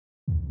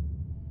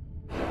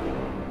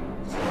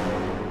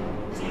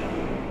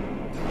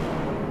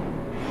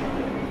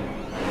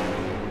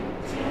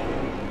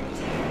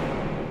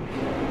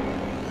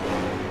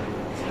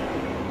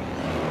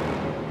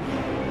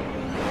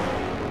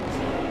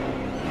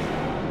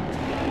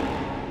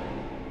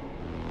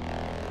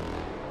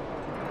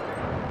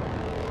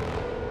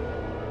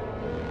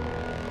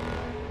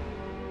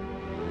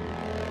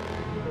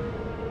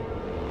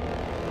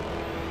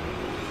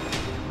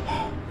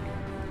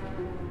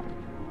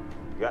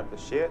got the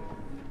shit?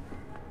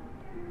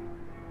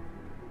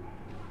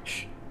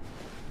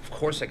 Of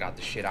course I got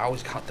the shit. I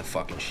always got the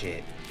fucking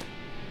shit.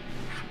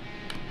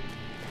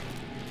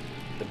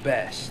 The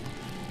best.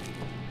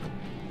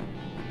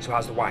 So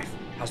how's the wife?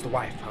 How's the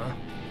wife, huh?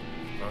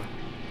 Huh?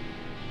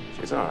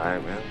 She's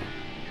alright, man.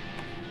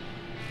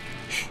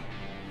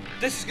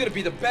 This is gonna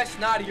be the best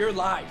night of your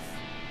life.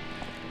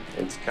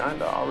 It's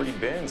kinda already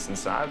been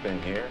since I've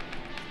been here.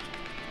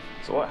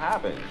 So what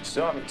happened? You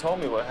still haven't told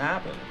me what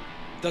happened.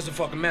 Doesn't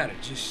fucking matter,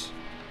 just...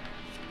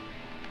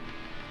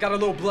 Got a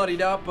little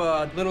bloodied up,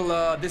 little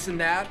this and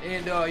that,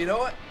 and you know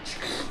what?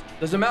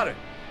 Doesn't matter,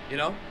 you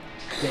know?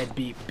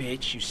 Deadbeat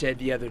bitch, you said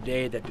the other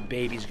day that the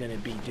baby's gonna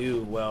be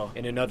due, well,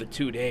 in another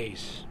 2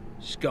 days.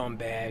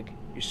 Scumbag,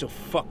 you're so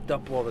fucked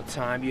up all the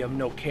time, you have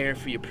no care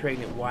for your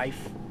pregnant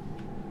wife.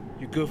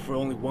 You're good for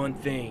only one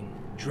thing,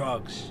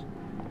 drugs.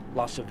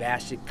 Lots of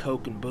acid,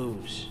 coke, and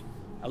booze.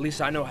 At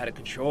least I know how to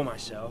control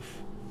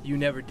myself. You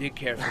never did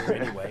care for her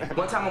anyway.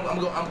 One time I'm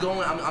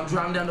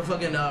driving down the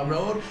fucking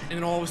road, and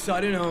then all of a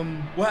sudden,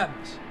 what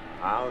happens?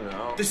 I don't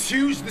know. This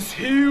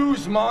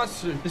huge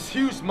monster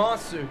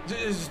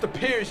just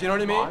appears, you know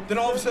what I mean? Monster? Then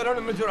all of a sudden,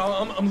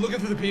 I'm looking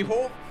through the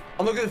people.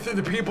 I'm looking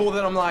through the people,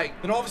 then I'm like,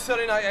 then all of a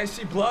sudden I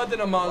see blood, then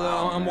I'm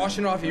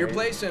washing it off at your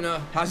place, and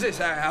how's this?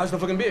 How's the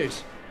fucking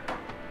beers?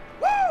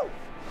 Woo!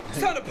 It's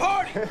time to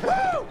party!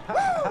 Woo!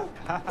 Woo!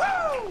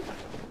 Woo!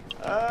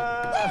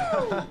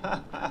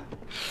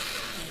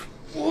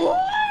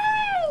 Woo!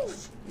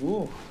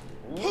 Ooh.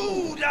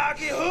 Who,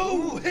 doggy,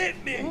 who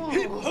hit me?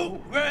 Hip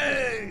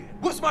hooray!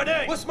 What's my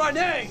name? What's my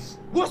name?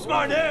 What's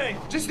my name?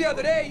 Just the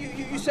other day,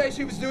 you say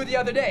she was due the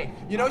other day.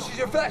 You know, she's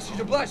your flesh, she's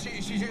your blood,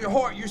 she's your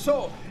heart, your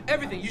soul,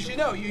 everything. You should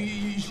know.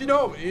 You should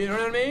know. You know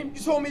what I mean?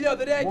 You told me the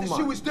other day that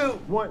she was due.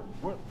 One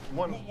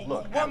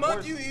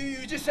month.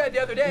 You just said the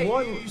other day.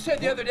 You said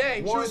the other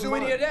day she was due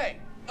any other day.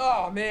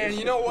 Oh man,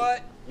 you know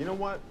what? You know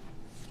what?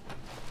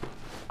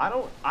 I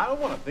don't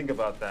want to think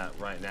about that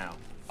right now.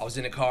 I was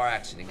in a car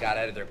accident, got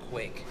out of there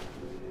quick.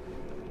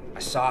 I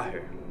saw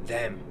her,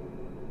 them,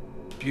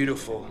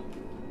 beautiful,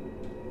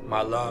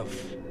 my love,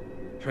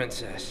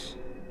 princess.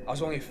 I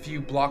was only a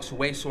few blocks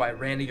away, so I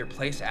ran to your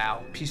place,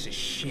 Al, piece of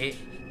shit.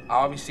 I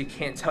obviously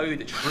can't tell you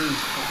the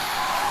truth.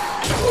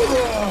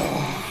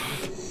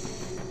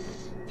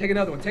 Take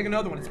another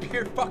one, it's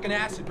pure fucking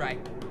acid, right?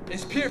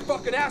 It's pure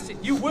fucking acid.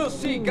 You will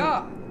see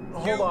God.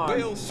 You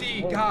will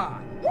see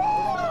God.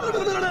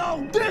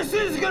 No, this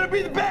is gonna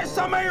be the best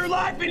time of your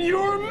life and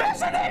you're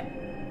missing it!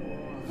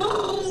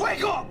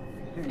 Wake up!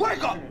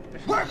 Wake up!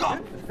 Wake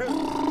up!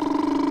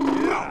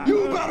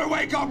 You better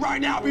wake up right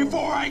now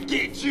before I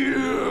get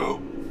you!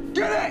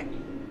 Get it!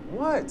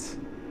 What?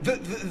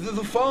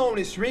 The phone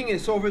is ringing,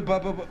 it's over by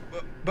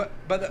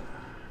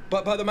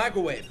the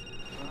microwave.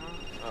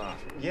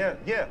 Yeah.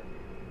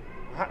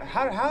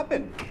 How'd it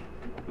happen?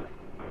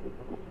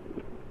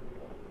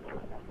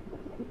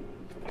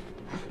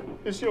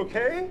 Is she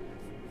okay?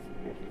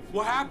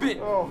 What happened?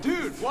 Oh.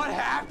 Dude, what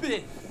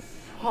happened?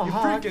 Oh, You're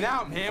freaking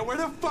out, man. Where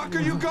the fuck are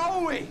you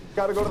going?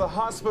 Gotta go to the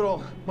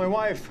hospital. My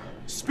wife.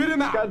 Spit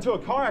him out. Got into a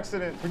car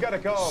accident. We gotta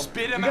go.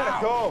 Spit him out. We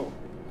gotta go.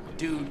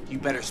 Dude, you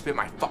better spit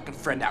my fucking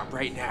friend out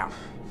right now.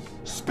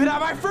 Spit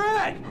out my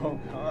friend! Oh,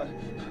 God.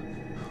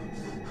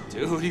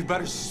 Dude, you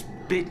better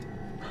spit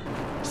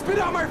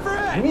out my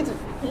friend! You need to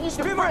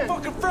spit my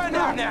fucking friend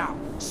out now!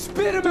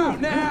 Spit him out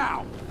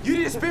now! You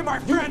need to spit my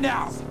friend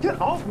out! Get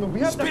off me, we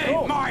have to go!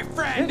 Spit my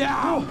friend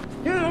out!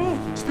 Get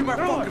off! Spit my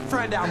fucking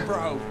friend out,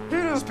 bro!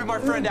 Spit my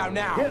friend out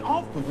now! Get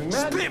off of me,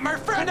 man! Spit my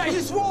friend out! You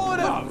swallowed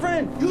him!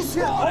 Friend! You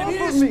swallowed him! You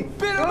need to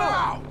spit him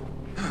out!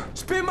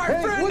 Spit my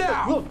friend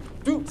out! Look,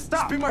 dude,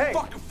 stop! Spit my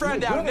fucking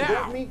friend out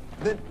now!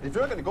 If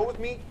you're not gonna go with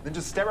me, then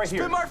just stay right here.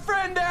 Spit my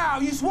friend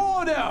out! You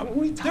swallowed him! What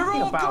are you talking They're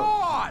all about?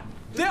 gone!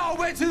 They all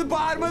went to the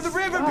bottom of the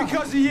river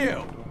because of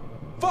you!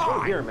 Fine!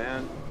 Go here,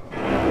 man.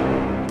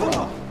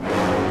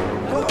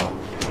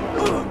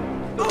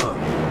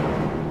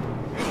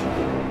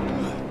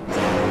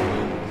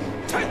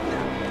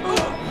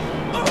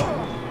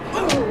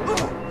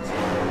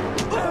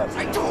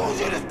 I told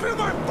you to spit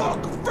my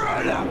fucking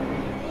friend out!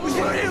 But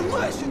you didn't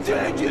listen,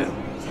 did you?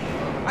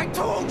 I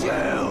told you!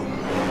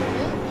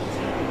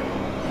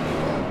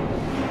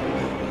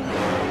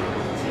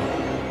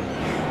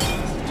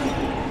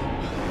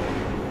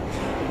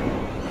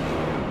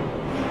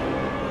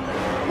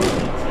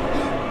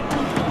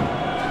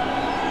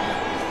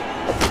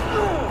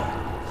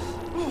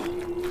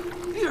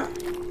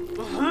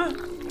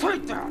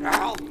 Take that,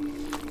 Al!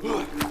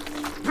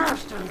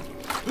 Bastard!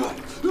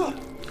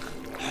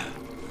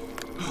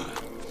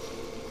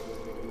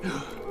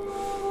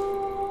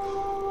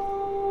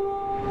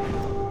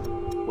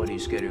 What, are you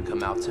scared to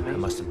come out to me? I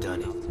must have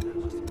done it.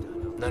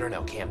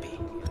 No, can't be.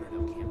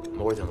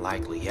 More than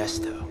likely, yes,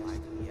 though.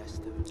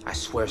 I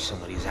swear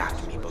somebody's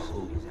after me, but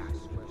who?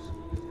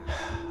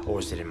 Or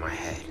is it in my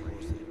head?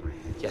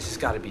 Yes, it's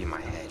gotta be in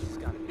my head.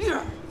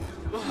 Yeah!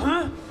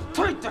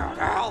 Take that,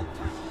 Al!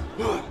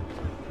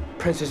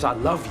 Princess, I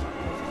love you.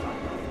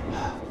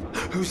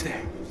 Who's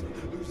there?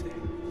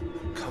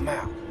 Come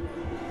out.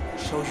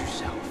 Show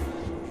yourself.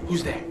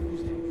 Who's there?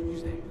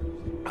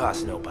 Oh,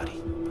 it's nobody.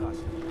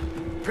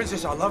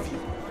 Princess, I love you.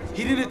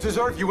 He didn't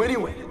deserve you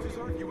anyway.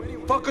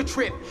 Fuck a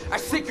trip. I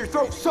slit your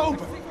throat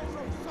sober.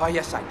 Oh,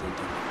 yes, I did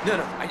do it.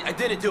 No, I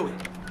didn't do it.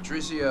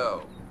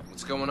 Patricio,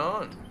 what's going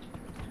on?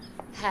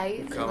 How you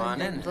doing, Come on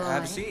big in. boy?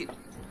 Have a seat.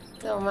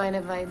 Don't mind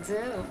if I do.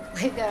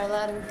 We got a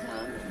lot in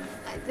common.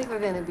 I think we're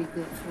gonna be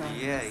good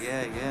friends. Yeah,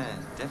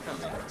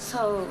 definitely.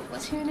 So,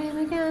 what's your name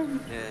again?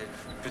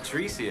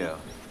 Patricio.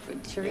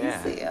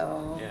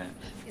 Patricio. Yeah.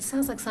 It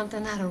sounds like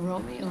something out of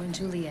Romeo and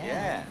Juliet.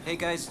 Yeah. Hey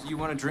guys, you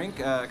want a drink?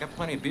 I got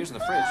plenty of beers in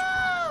the fridge.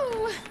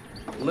 Oh!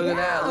 Look at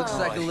that. Looks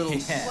like a little Yeah.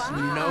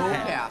 snow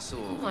Wow.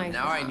 castle. Oh my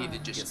Now I God. need to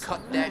just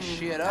cut that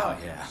shit up.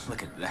 Oh yeah,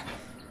 look at that.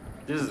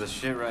 This is the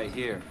shit right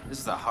here. This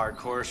is the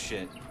hardcore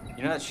shit.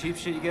 You know that cheap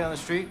shit you get on the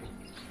street?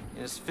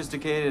 You know,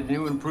 sophisticated,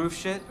 new and improved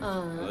shit?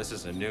 Well, this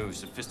is a new,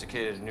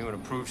 sophisticated, new and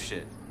improved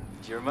shit.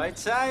 You're my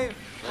type.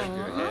 Like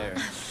your hair.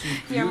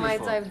 You're my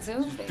Beautiful. type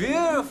too, baby.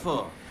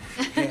 Beautiful.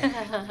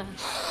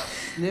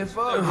 Sniff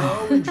up,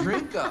 bro, and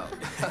drink up.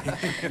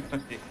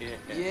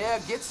 Yeah,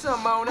 get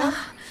some, Mona.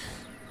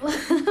 Look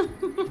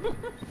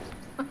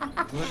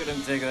at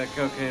him taking that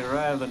cocaine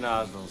right out of the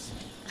nostrils.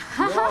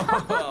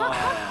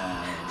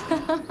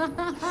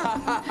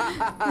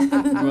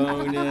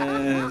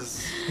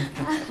 Mona's.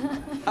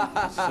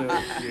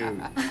 So cute.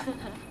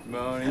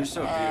 Mona, you're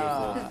so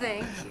beautiful.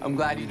 Thank you. I'm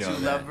glad you You know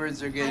two that.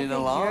 lovebirds are I getting think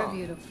along.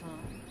 you're beautiful.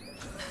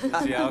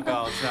 The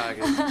alcohol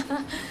talking.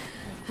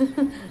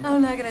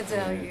 I'm not gonna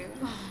tell you.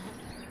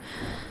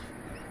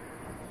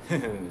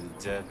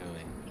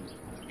 Definitely.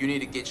 You need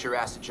to get your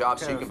ass a job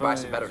so you can buy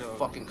some better Kinda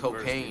fucking funny,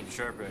 cocaine.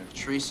 Sharper.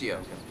 Patricio.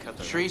 Cut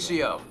the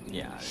Patricio.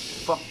 Yeah.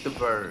 Fuck the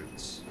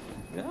birds.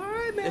 All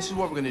right, man. This is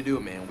what we're gonna do,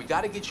 man. We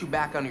gotta get you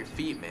back on your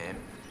feet, man.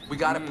 We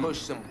gotta push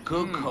some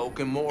good coke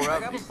and more I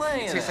of got it.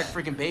 plenty It of tastes that.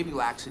 like freaking baby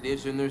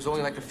laxatives, and there's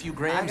only like a few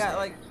grams.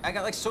 I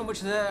got like so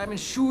much of that. I'm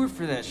insured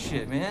for that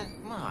shit, man.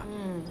 Come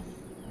on.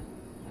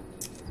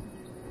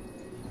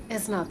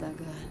 It's not that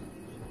good.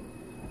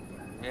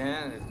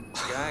 Yeah, the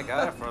guy I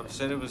got it from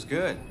said it was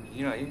good.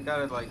 You know, you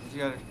gotta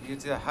get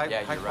to that high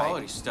Yeah, high you're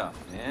quality right. stuff,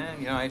 man.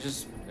 You know, I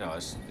just, I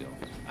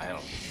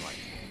don't like.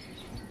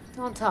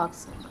 Don't talk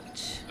so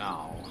much.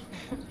 No.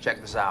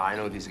 Check this out. I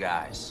know these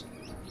guys.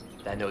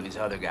 I know these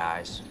other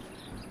guys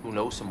who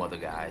know some other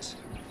guys,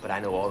 but I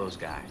know all those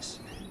guys.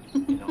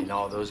 And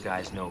all those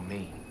guys know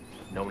me,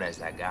 known as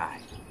that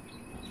guy.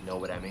 You know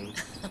what I mean?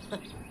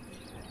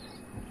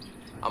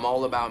 I'm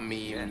all about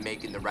me and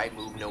making the right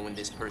move, knowing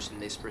this person,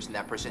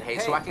 that person. Hey,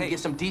 so I can get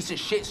some decent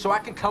shit, so I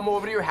can come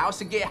over to your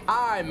house and get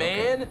high,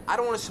 man. I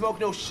don't want to smoke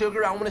no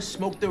sugar. I want to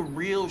smoke the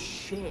real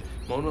shit.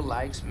 Mona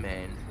likes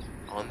men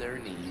on their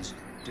knees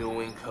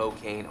doing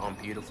cocaine on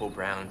beautiful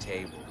brown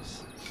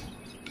tables.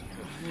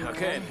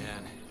 Okay,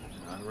 man.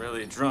 I'm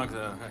really drunk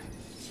though.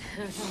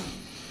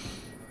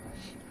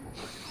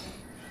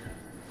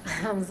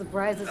 I'm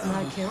surprised it's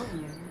not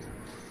killing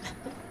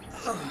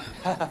you.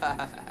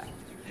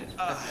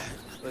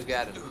 Look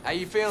at him. How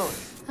you feeling?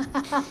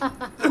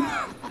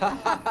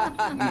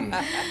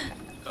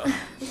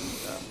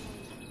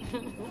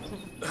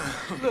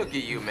 Look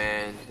at you,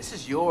 man. This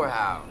is your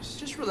house.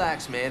 Just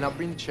relax, man. I'll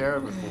bring the chair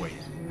over for you.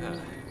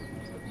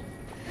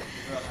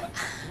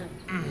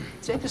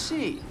 Take a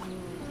seat.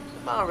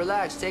 Come on,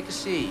 relax. Take a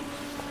seat.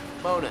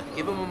 Mona,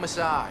 give him a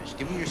massage.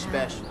 Give him your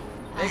special.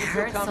 I Make him feel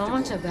heard so comfortable.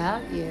 much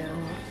about you.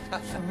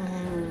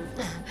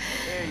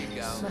 There you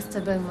go. Must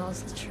have been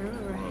most true,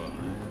 right?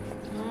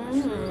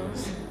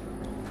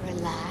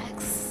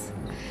 Relax.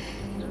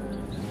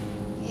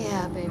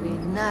 Yeah, baby,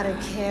 not a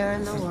care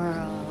in the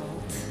world.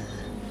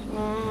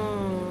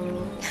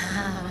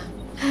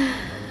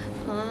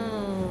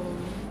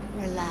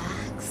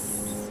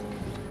 Relax.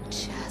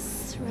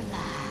 Just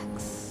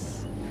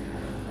relax.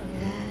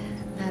 Yeah,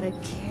 not a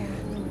care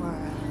in the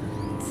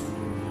world.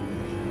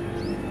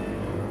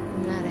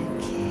 Not a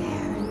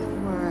care in the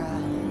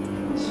world.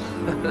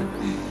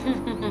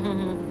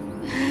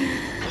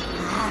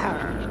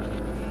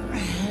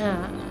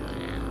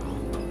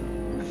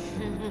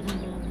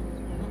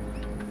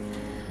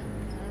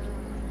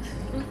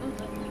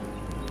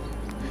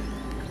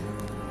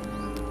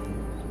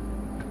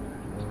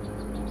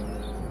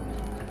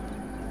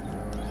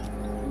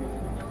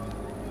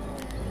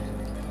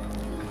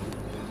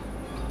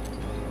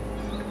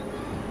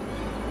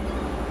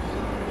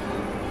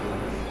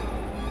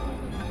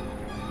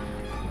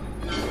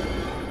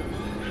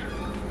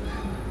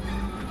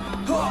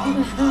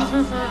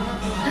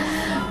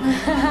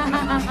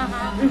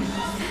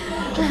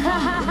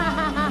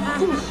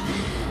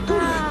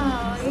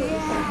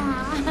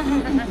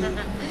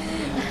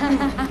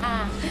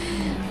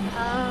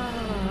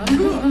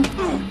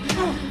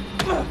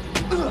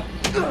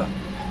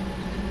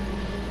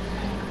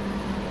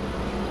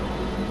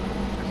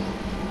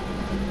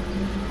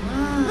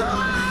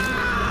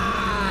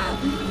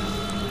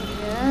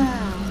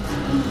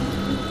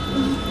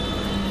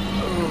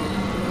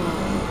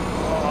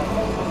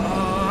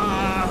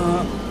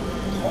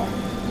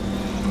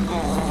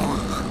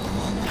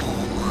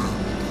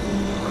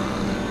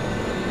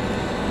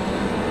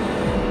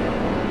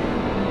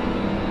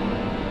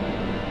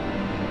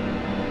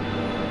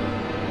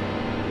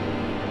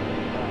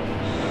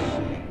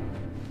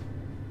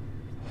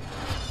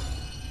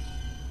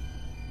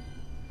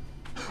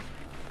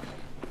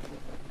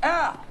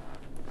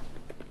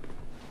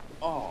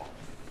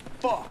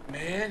 fuck,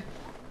 man?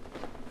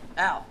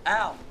 Al,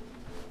 Al.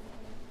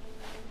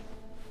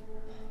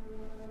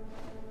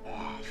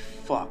 Oh,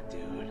 fuck,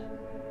 dude.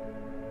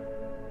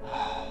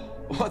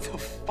 What the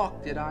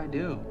fuck did I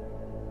do?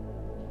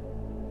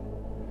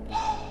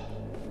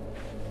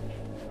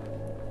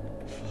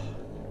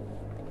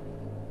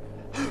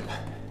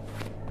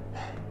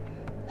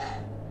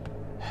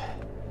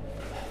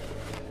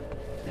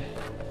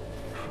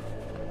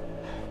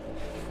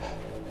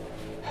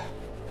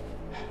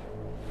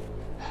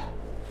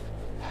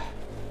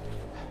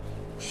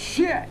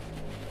 Shit!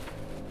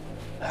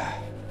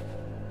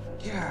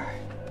 Yeah.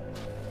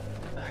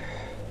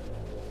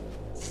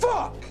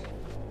 Fuck!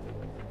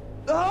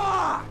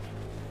 Ah!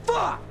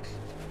 Fuck!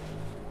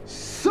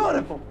 Son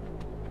of a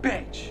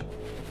bitch!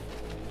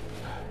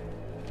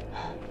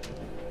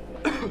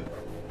 God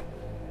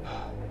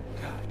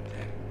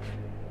damn.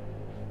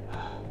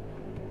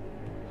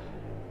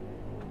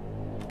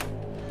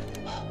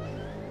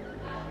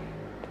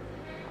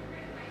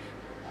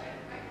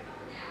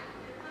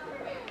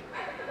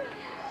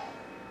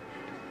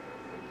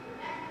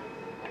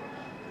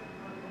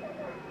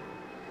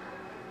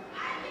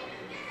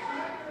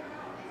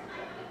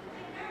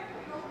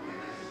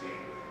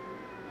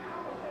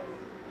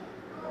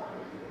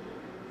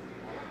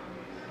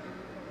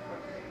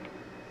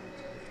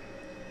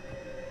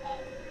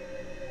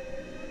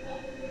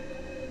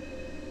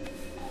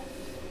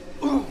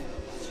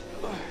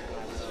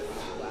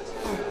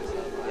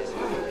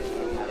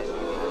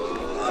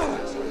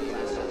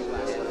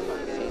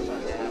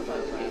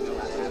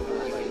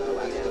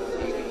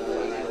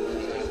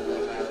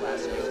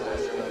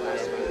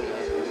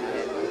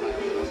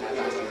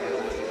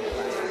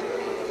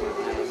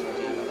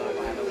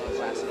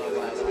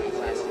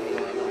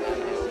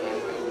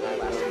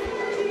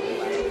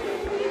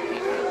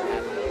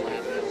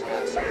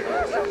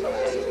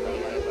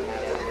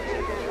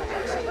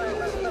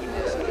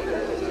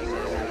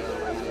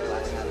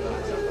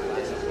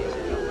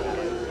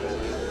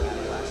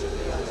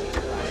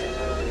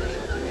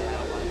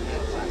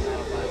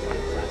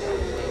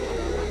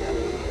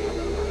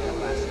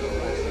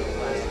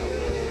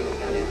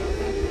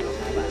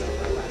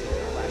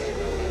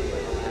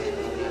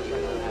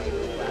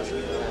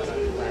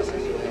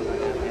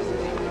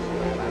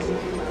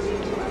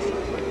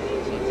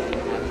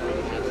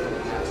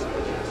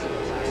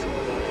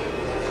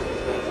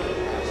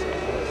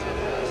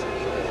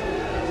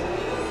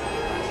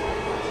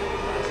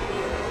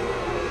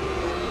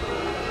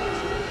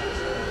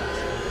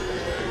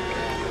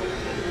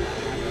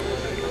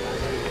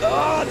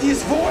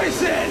 These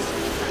voices!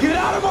 Get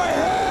out of my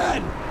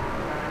head!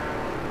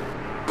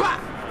 Bah!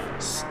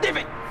 Sniff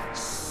it!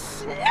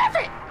 Sniff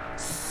it!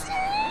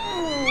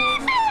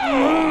 Sniff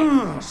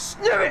it!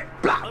 Sniff it!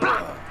 Blah,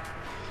 blah!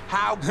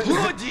 How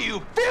good do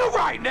you feel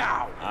right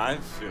now? I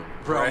feel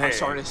Bro, great. I'm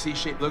starting to see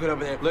shit. Look it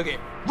over there. Look it.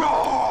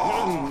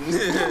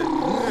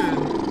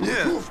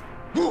 Yeah. Woof,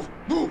 woof,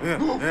 woof,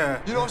 woof.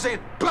 Yeah. You know what I'm saying?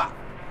 Blah!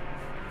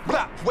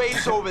 Blah,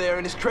 waves over there,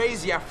 and it's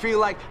crazy. I feel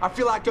like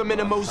I'm in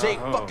a mosaic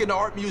fucking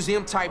art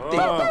museum type thing.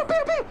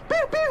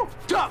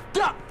 Duck,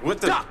 duck, What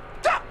the- duck,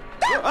 duck,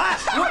 duck.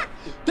 What?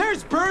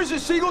 There's birds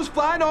and seagulls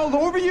flying all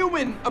over you,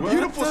 and a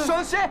beautiful the-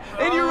 sunset,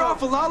 and you're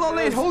off a la la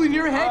land, holding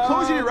your head,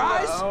 closing your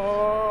eyes.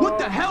 What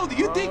the hell do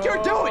you think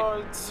you're doing?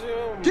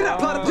 Get up,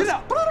 get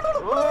up.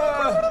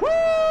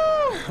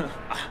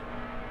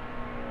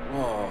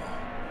 Whoa.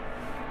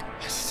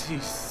 I see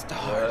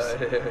stars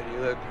You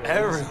look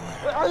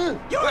everywhere.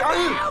 You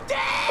nailed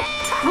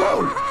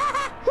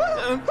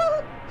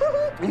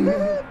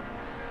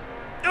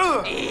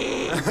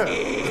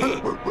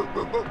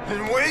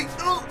And wait.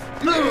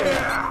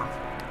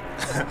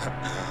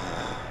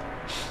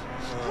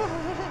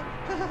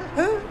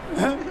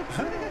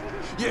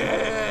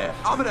 Yeah,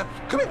 I'm gonna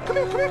come here.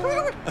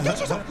 Get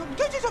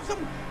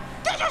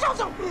yourself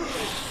some.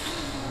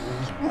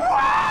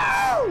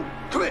 Wow!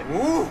 Come here.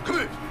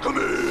 Come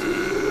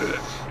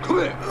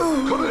here.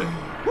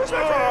 Where's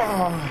my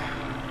friend?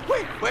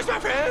 Wait, where's my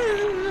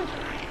friend?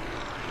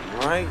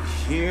 Right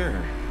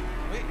here.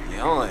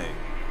 Yelling.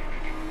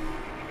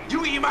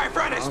 You eat my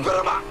friend and spit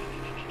him out.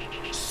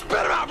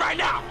 Spit him out right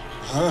now.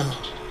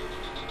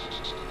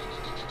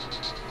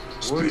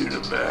 Spit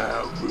him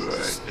out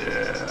right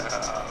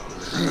now.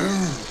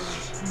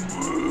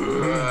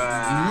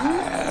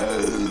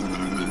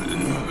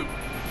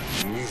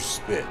 You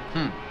spit.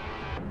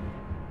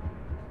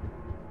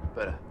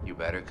 But you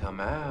better come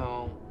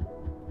out.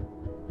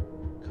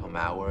 Come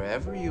out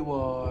wherever you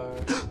are.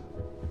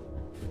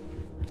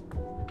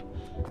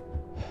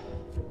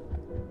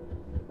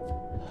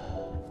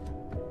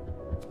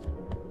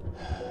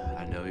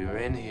 I know you're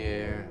in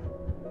here.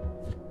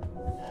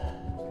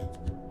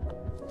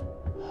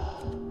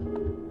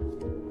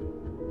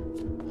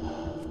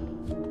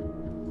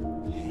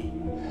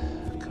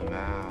 Come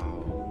out.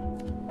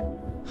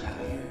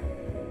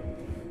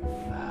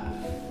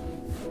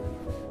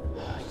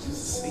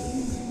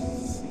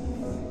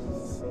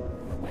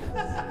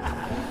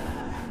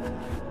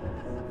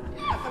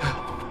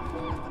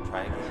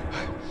 Try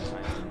again.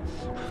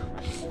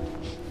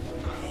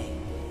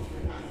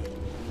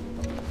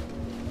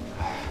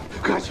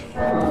 Watch.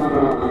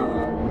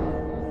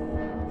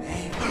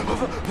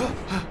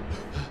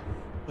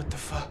 What the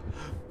fuck?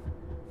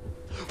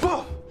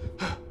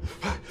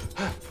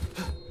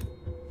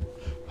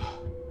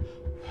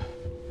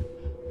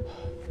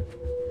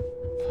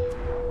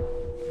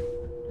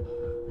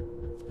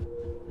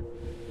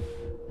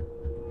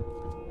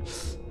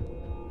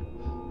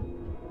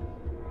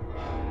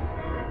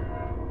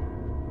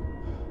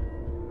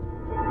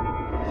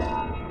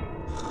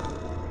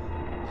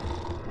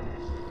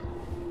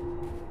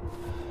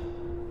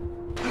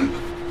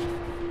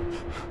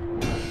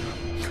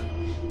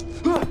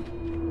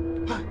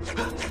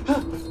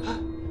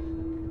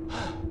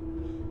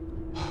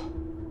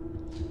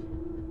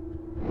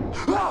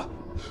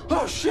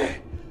 Oh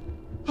shit!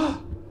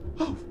 Oh,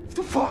 what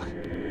the fuck?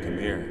 Come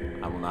here.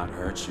 I will not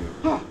hurt you.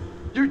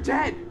 You're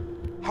dead.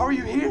 How are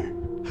you here?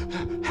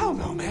 Hell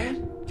no,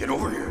 man. Get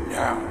over here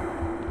now.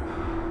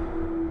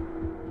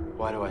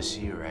 Why do I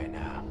see you right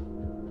now?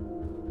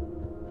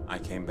 I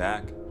came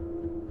back.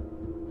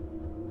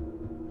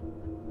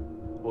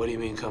 What do you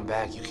mean come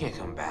back? You can't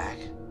come back.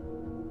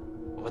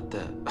 What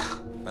the?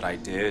 But I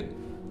did.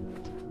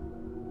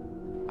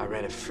 I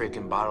ran a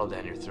freaking bottle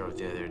down your throat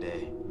the other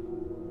day.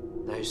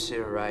 Now you're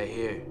sitting right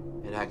here,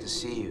 and I can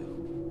see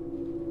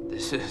you.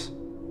 This.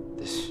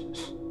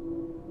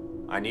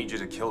 I need you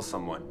to kill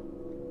someone.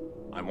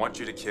 I want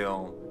you to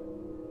kill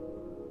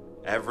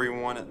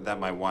everyone that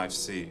my wife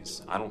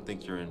sees. I don't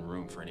think you're in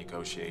room for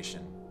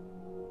negotiation.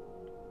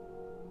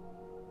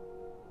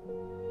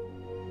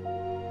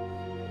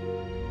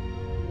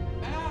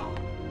 Al!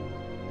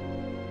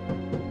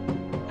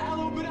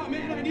 Al, open up,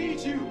 man, I need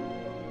you!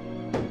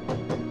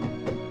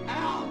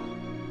 Al!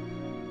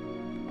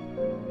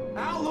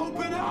 Al,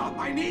 open up!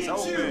 I need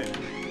It's you! open.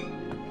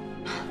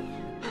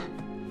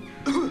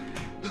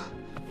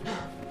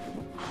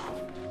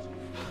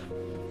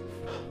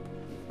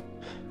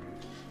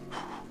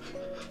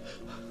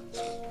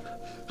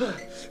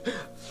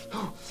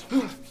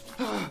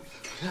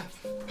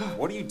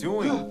 What are you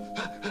doing?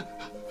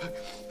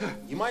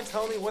 You mind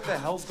telling me what the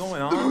hell's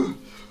going on?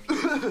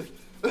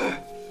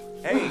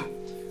 Hey!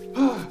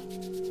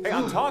 Hey,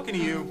 I'm talking to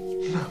you!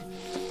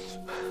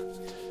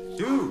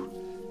 Dude!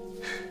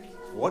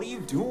 What are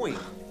you doing?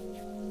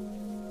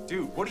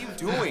 Dude, what are you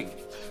doing?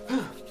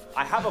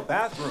 I have a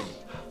bathroom.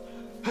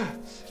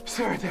 It's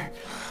right there.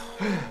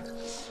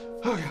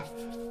 Oh,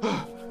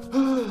 God.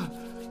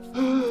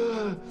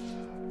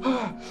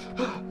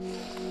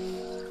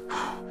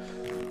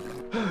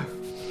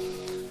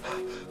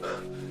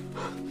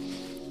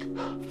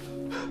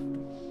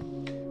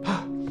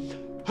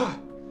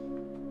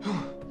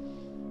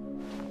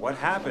 What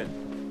happened?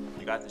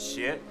 You got the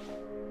shit?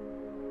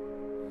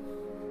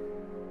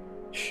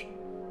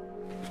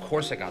 Of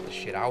course I got the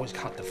shit. I always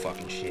got the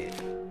fucking shit.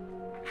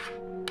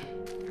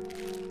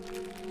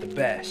 The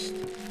best.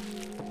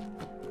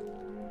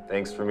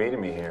 Thanks for meeting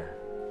me here.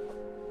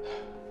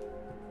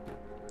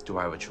 Do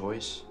I have a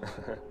choice?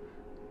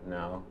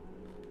 No.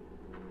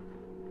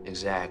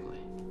 Exactly.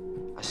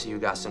 I see you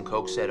got some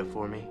coke set up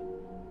for me.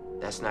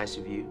 That's nice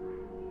of you.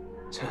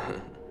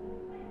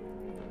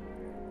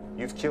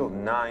 You've killed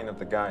 9 of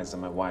the guys that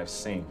my wife's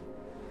seen.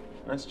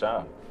 Nice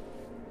job.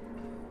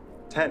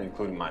 10,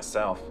 including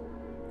myself.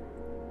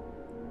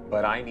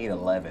 But I need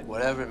 11.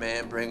 Whatever,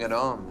 man. Bring it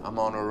on. I'm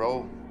on a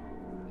roll.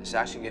 It's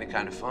actually getting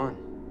kind of fun.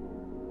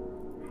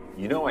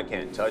 You know I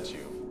can't touch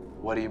you.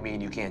 What do you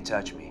mean you can't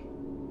touch me?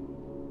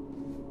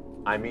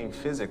 I mean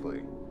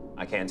physically.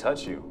 I can't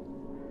touch you.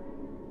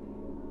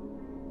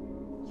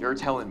 You're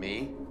telling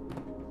me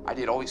I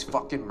did all these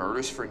fucking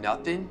murders for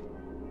nothing?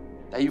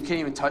 That you can't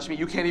even touch me?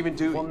 You can't even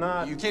do... Well,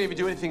 not... You can't even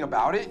do anything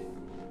about it?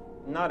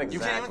 Not exactly. You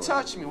can't even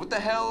touch me. What the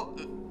hell?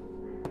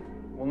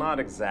 Well, not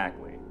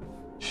exactly.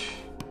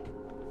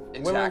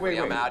 Exactly. Wait.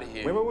 I'm out of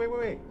here.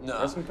 Wait. No.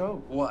 Have some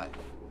coke. What?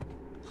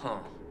 Huh.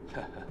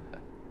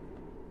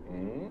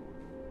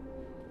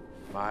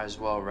 Might as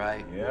well,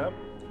 right? Yep.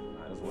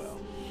 Might as well.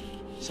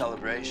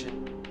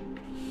 Celebration.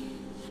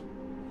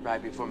 Right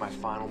before my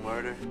final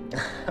murder.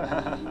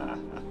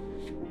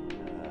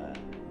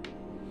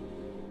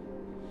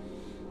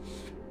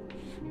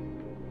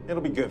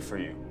 It'll be good for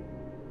you.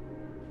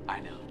 I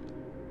know.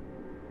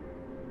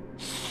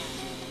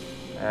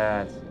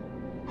 That's...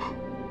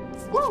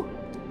 Woo!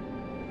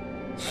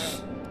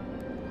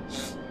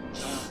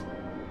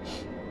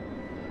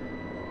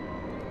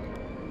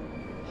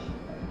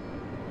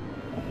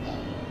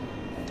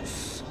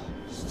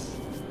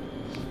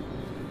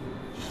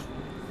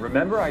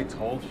 Remember I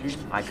told you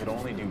I could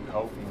only do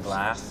coke and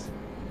glass?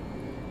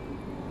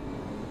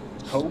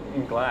 Coke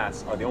and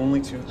glass are the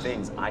only 2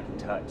 things I can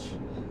touch.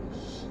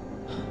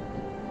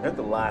 They're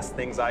the last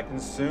things I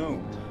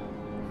consumed.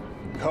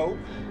 Coke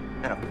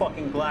and a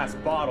fucking glass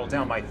bottle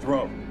down my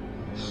throat.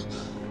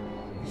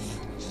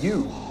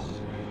 You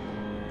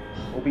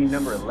will be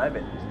number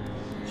 11.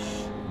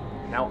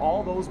 Now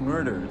all those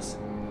murders,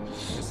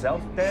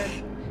 yourself dead,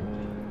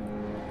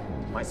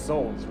 my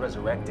soul's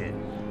resurrected.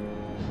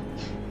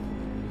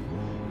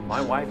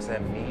 My wife's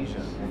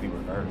amnesia will be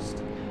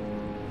reversed.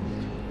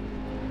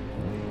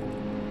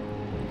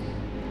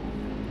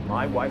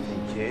 my wife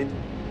and kid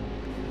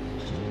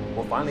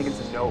will finally get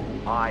to know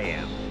who I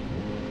am.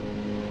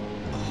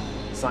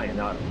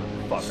 Sayonara,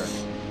 motherfucker.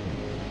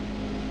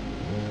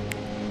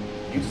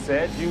 You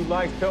said you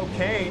liked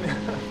cocaine. I'll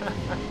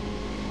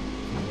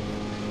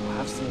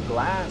have some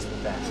glass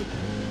with that,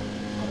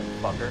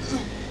 motherfucker.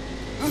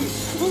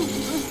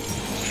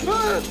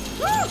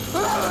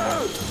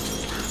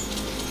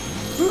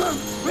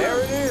 There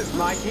it is,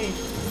 Mikey.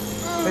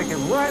 Take it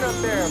right up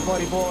there,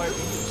 buddy boy.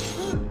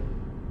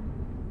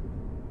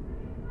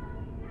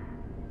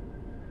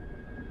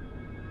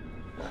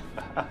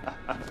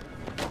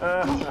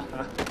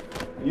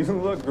 You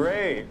look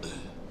great.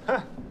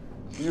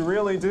 You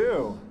really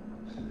do.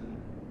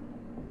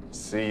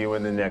 See you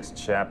in the next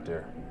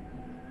chapter.